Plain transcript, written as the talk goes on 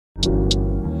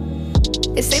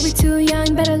They say we too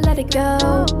young, better let it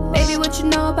go. Baby, what you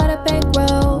know about a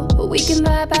bankroll? But we can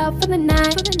vibe out for the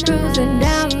night, cruising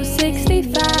down Route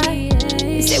 65.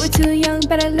 They say we're too young,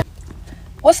 better let.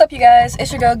 What's up, you guys?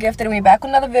 It's your girl Gifted, and we back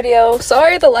with another video.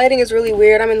 Sorry the lighting is really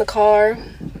weird. I'm in the car.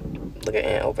 Look at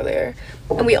Aunt over there.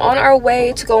 And we on our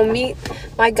way to go meet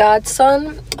my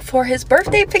godson for his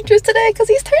birthday pictures today because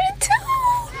he's turning 2.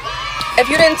 If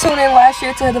you didn't tune in last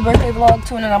year to the birthday vlog,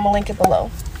 tune in. I'm gonna link it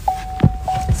below.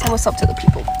 Say what's up to the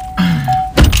people.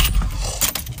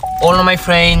 All of my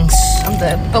friends. I'm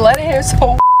dead. The lighting here is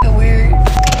so weird.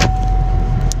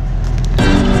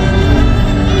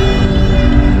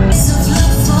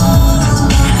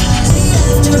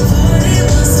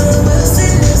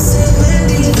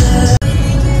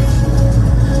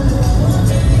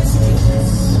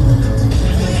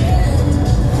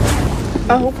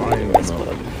 I hope I ain't this one.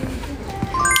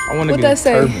 I want to What that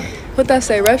say? What that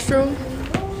say? Restroom?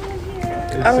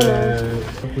 I don't know.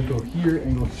 If we go here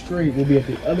and go straight, we'll be at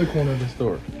the other corner of the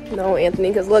store. No, Anthony,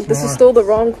 because look, this is still the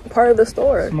wrong part of the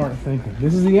store. Smart thinking.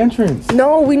 This is the entrance.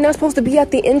 No, we're not supposed to be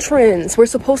at the entrance. We're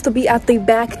supposed to be at the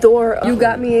back door. You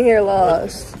got me in here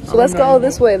lost. So let's go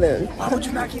this way then. Why would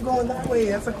you not keep going that way?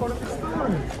 That's the corner of the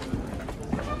store.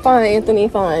 Fine, Anthony,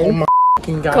 fine. Oh my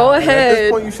God. Go ahead. At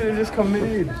this point, you should have just come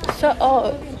in. Shut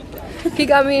up. He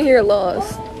got me in here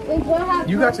lost.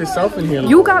 You got yourself in here.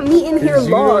 You got me in here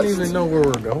lost. You don't even know where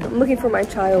we're going. I'm looking for my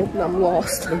child and I'm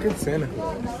lost. Look at Santa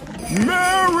Claus.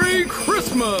 Merry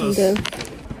Christmas! Okay.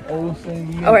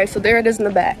 Alright, so there it is in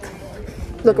the back.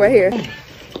 Look right here.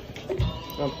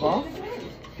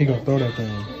 He gonna throw that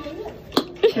thing.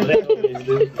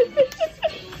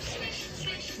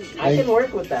 I can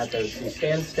work with that though. You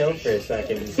stand still for a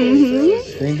second.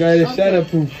 Thank God it's shadow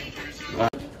proof.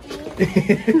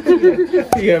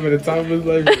 He having the time of his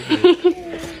life.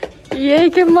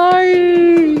 Yay,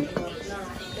 Kamari!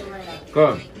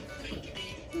 Come.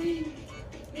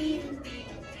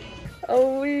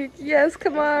 Oh, yes,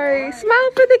 Kamari.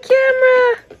 Smile for the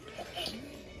camera.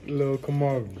 Little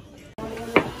Kamari.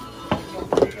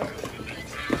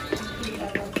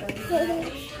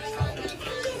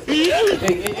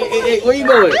 Hey, where you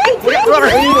going?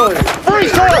 Where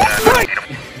you going?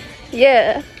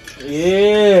 Yeah.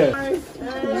 Yeah.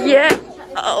 Yeah.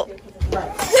 Oh.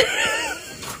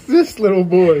 This little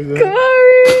boy.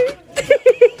 Kamari.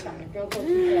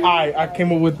 I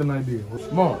came up with an idea.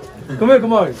 Come on. Come here,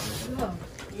 come on.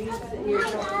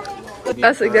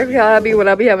 That's exactly how I be when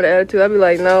I be having an attitude. I be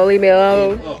like, no, leave me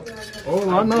alone. Oh,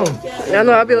 I know. I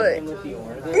know, I be like.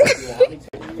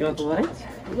 You want the lights?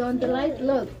 You want the light?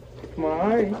 Look. Come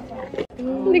on.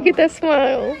 Look at that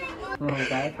smile. Wrong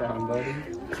background, buddy.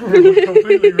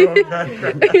 Completely wrong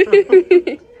background. Do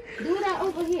that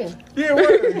over here. Yeah,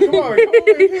 wait. Come on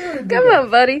here. Come on,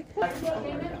 buddy.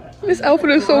 This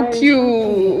outfit is so cute.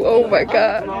 Oh my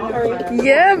God.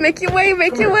 Yeah, make your way,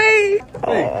 make your way.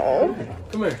 Oh.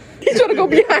 Come here. He's trying to go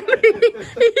behind me.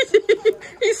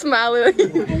 He's smiling.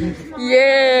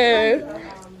 Yeah.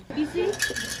 You see?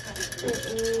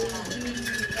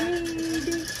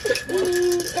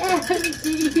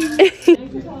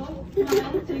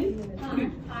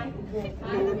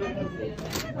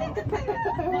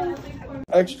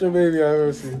 Extra baby I've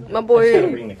ever seen. My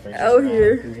boy out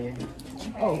here.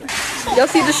 Oh. Y'all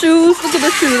see the shoes? Look at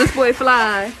the shoes. This boy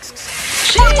fly.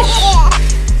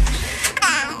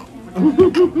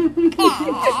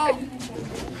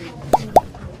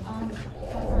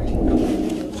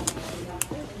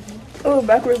 Oh,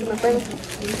 backwards in the face.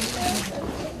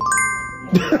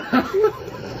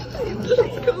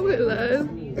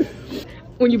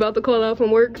 When you about to call out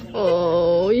from work,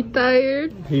 oh, you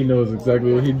tired? He knows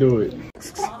exactly what he doing.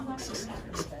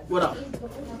 What up?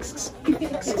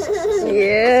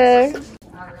 Yeah.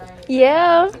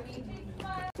 Yeah.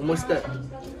 One more step.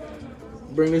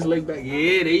 Bring this leg back.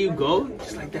 Yeah, there you go.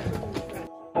 Just like that.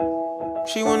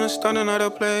 She wanna start another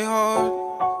play hard.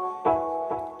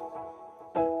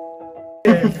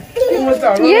 One more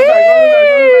time.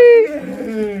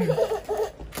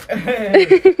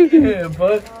 Yeah,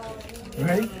 bud.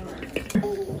 Right?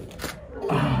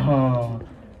 Oh,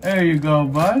 there you go,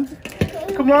 bud.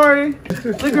 Kamari,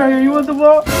 look right here. You want the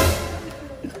ball?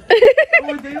 You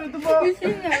want the ball?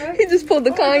 He just pulled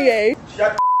the Kanye.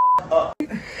 Shut up.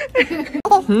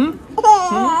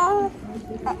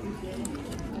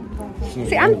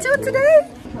 See, I'm 2 today.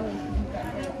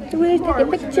 We was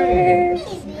taking pictures.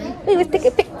 We was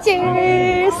taking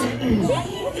pictures.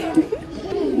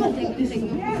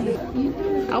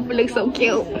 Outfit looks so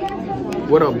cute.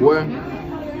 What up, boy?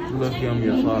 You lucky I'm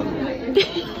your father.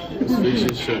 Let's fix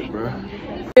your shirt, bro.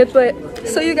 It's like,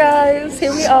 so you guys,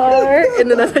 here we are,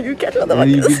 and then that's how you catch other And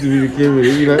you ones. get to be the camera.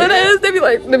 They be like, That is, they be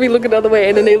like, they be looking the other way,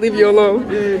 and then they leave you alone.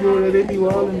 yeah, bro, they be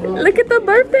wildin', bro. Look at the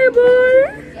birthday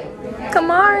boy.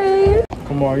 Kamari.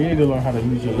 Come on, you need to learn how to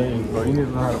use your legs, bro. You need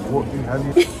to learn how to walk. You have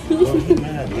you.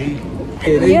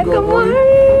 Yeah,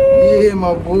 Kamari. Yeah,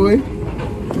 my boy.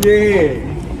 Yeah.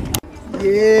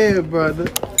 Yeah, brother.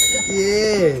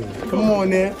 Yeah. Come on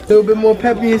now. A little bit more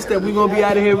peppy and stuff. We gonna be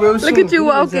out of here real soon. Look at you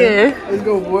walking. Let's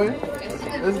go, boy.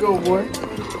 Let's go, boy.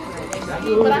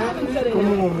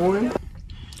 Come on, boy.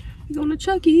 We're going to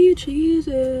Chuck E.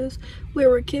 Cheese's,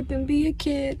 where a kid can be a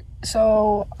kid.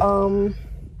 So,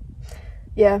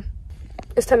 yeah.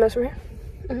 It's 10 minutes from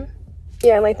here.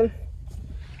 Yeah, Latham.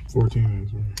 14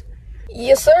 minutes, man.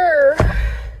 Yes, sir.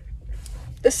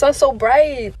 The sun's so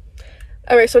bright.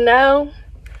 All right, so now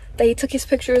that he took his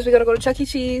pictures, we gotta go to Chuck E.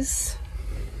 Cheese.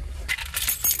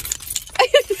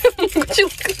 What you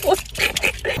looking for?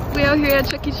 We out here at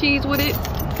Chuck E. Cheese with it.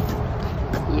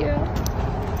 Yeah.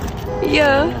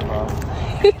 Yeah.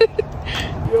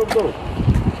 Yo, bro.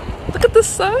 Look at the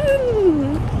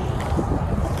sun.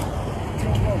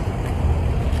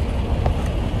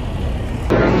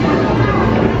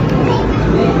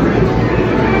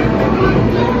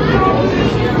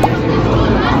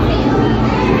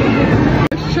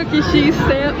 Chuck E. Cheese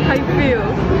stamp, how you feel?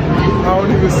 I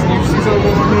don't even see you. See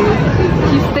something on here?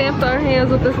 She stamped our hands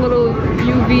with this little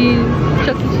UV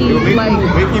Chuck E. Cheese like.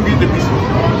 Make him beat the beast.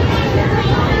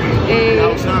 Hey,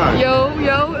 Outside. yo,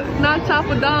 not Top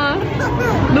of Dawn.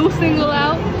 New single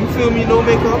out. You feel me? No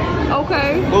makeup.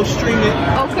 Okay, Go stream it.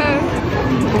 okay.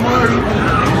 Kamari.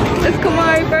 It's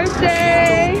Kamari's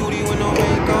birthday. Booty with no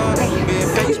makeup. Big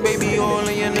face, baby, all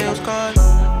in your nails cut.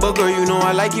 But girl, you know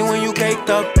I like you when you caked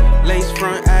up. Lace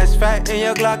front, ass fat, and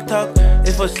your Glock tuck.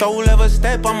 If a soul ever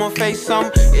step, I'ma face some.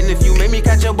 And if you make me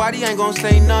catch your body, I ain't gon'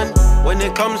 say none. When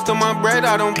it comes to my bread,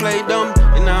 I don't play dumb.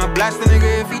 And I blast a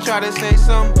nigga if he try to say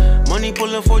some. Money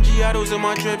pulling 4 Giottos in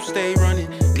my drip, stay running.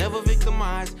 Never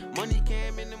victimized, money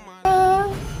can't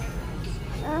minimize.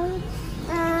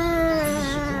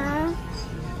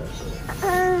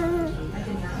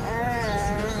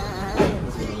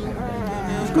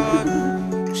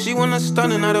 She wanna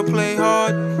stun and how to play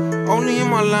hard. Only in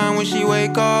my line when she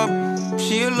wake up.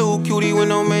 She a little cutie with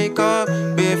no makeup.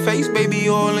 Bare face, baby,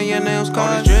 all in your nails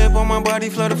cut. Drip on my body,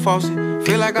 flood the faucet.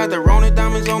 Feel like I got the Rona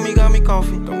diamonds on me, got me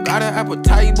coughing. Don't got an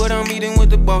appetite, but I'm eating with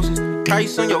the bosses.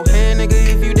 Price on your head, nigga,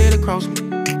 if you dare to cross me.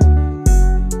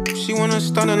 She wanna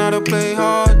stun and how to play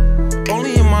hard.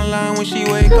 Only in my line when she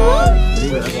wake up.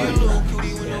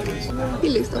 He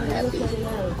looks so happy.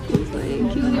 He's like, he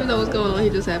doesn't even know what's going on. He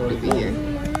just happy to be here.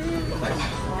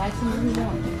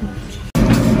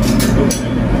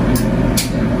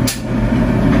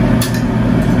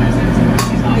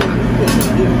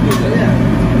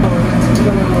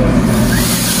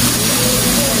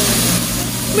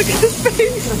 Look at his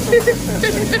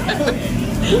face.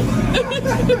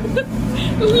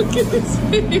 Look at his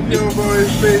face. Yo, bro,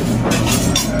 his face.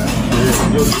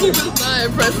 He was not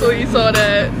impressed when he saw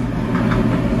that.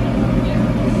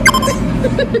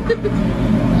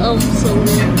 I'm so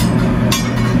weird.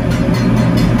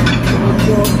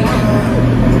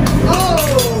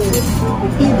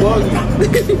 Oh! He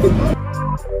bugging.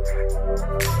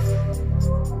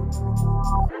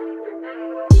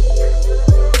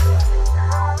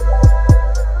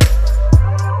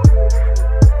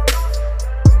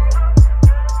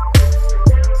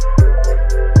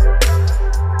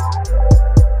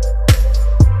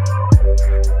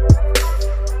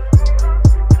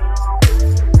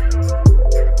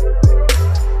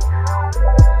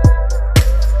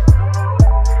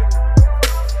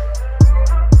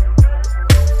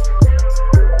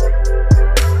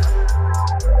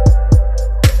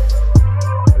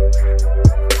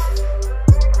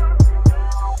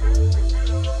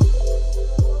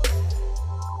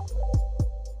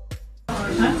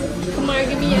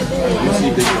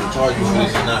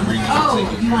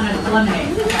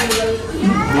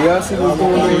 Do y'all see what's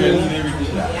going on here?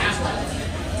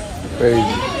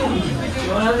 Crazy.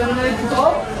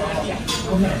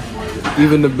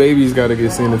 Even the babies gotta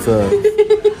get sanitized.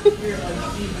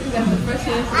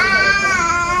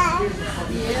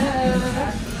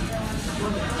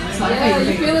 Yeah,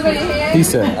 you feel it on your hand? He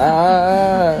said,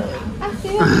 I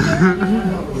feel it.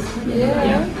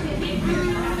 Yeah.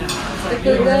 It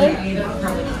feel good?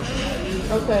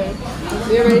 Okay.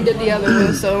 We already did the other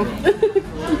one, so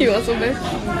you want some there?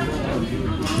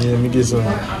 yeah, let me get some.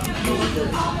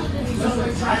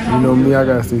 You know me, I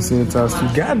gotta stay sanitized too.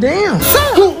 Goddamn!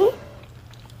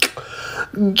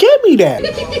 Give me that!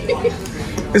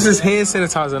 This is hand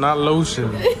sanitizer, not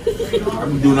lotion.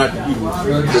 I'm doing not the people.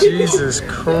 Jesus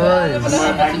Christ.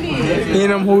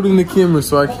 And I'm holding the camera,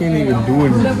 so I can't even do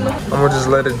anything. I'm gonna just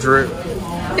let it drip.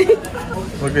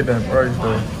 Look at that price,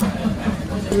 though.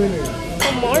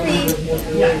 Amari.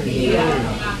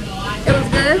 It was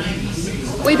good?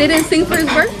 Wait, they didn't sing for his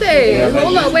birthday.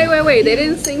 Hold on, wait. They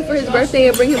didn't sing for his birthday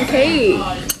and bring him cake.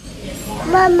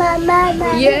 Mama.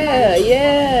 Yeah.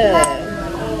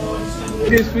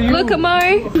 This for you. Look,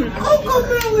 Amari. Happy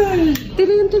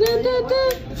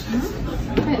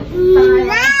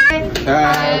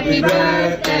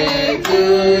birthday to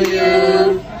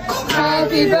you.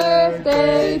 Happy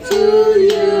birthday to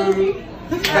you.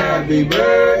 Happy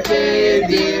birthday,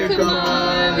 dear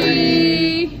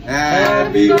Kamari.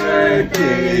 Happy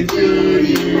birthday to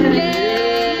you. Yay!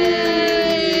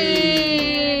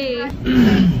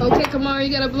 Okay, Kamari,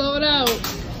 you gotta blow it out.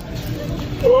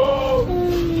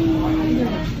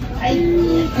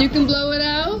 You can blow it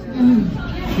out?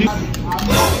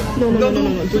 No.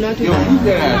 Do not do Yo, that. you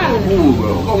got cool,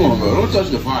 bro. Come on, bro. Don't touch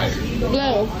the fire.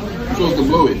 Blow. You're supposed to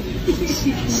blow it.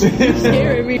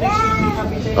 Scaring me.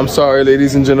 I'm sorry,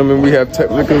 ladies and gentlemen, we have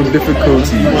technical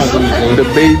difficulties. The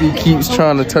baby keeps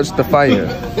trying to touch the fire.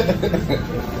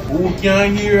 Who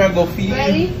can hear? I go feed.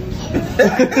 Ready?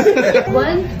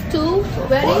 1, 2,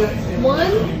 ready?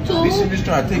 1, 2. This is just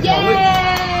trying to take my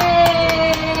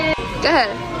Yay! Go ahead.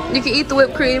 You can eat the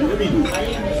whipped cream.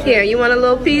 Here, you want a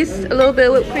little piece? A little bit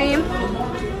of whipped cream?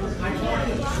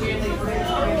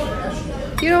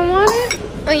 You don't want it?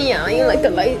 Oh yeah, you like the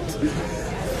light.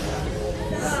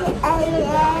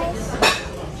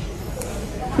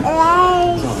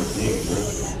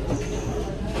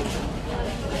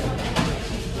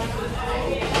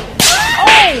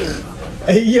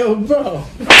 Hey, yo, bro.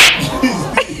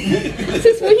 This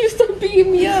is when you start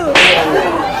beating me up.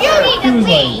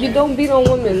 You don't beat on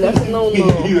women. That's a no-no.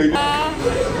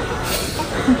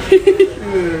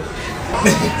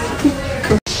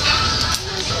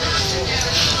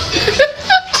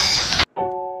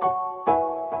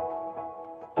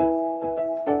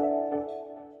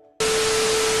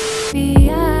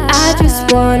 I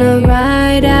just wanna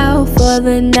ride out for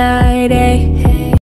the night, eh?